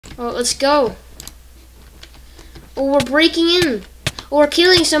Oh, let's go. Oh, we're breaking in. Oh, we're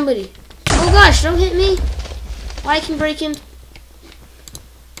killing somebody. Oh gosh, don't hit me. Oh, I can break in.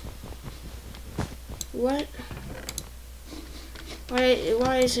 What?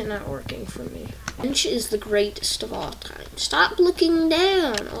 Why is it not working for me? Lynch is the greatest of all time. Stop looking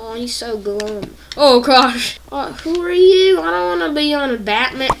down. Oh, he's so glum. Oh gosh. Oh, who are you? I don't want to be on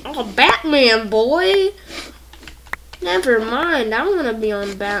Batman. Oh, Batman boy. Never mind. I want to be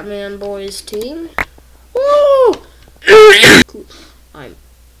on Batman boy's team. Woo! I'm.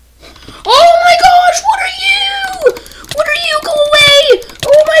 Oh my gosh! What are you? What are you? Go away!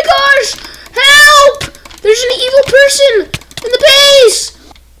 Oh my gosh! Help! There's an evil person in the base.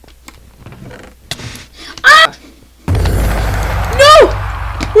 Ah! No!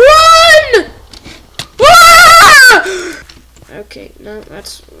 Run! Ah! Okay, no,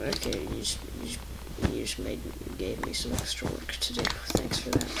 that's okay. You just gave me some extra work to do. Thanks for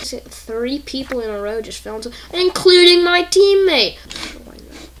that. 3 people in a row just fell into, including my teammate.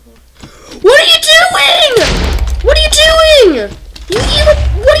 What are you doing? What are you doing?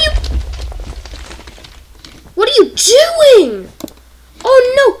 What are you doing? Oh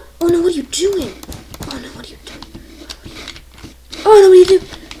no! Oh no! What are you doing? Oh no! What are you doing? Oh no! What are you doing?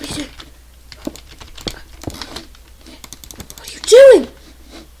 What are you doing? What are you doing?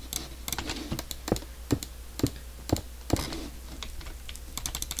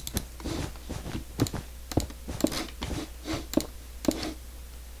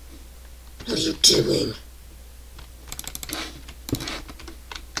 What are you doing?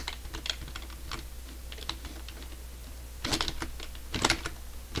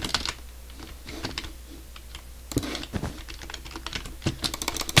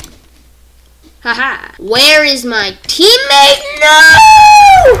 Haha. Where is my teammate?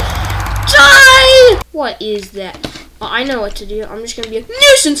 No! Die! What is that? Oh, I know what to do. I'm just gonna be a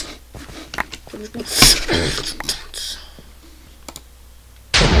nuisance.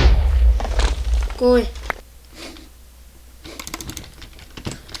 Go away.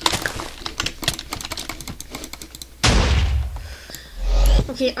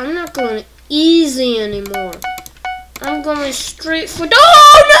 Okay, I'm not going easy anymore. I'm going straight for.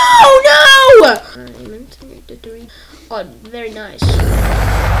 Oh no! Oh, very nice.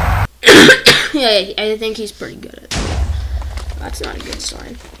 Yeah, I think he's pretty good at it. That's not a good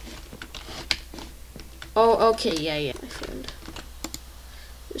sign. Oh, okay, yeah, my friend.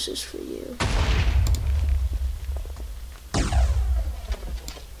 This is for you.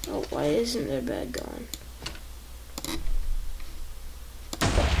 Oh, why isn't their bed gone?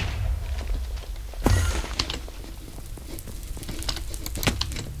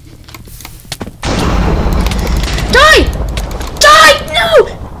 Die! Die! No!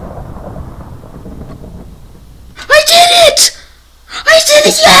 I did it! I did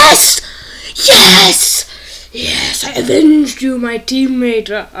it! Yes! Yes! Yes! I avenged you, my teammate.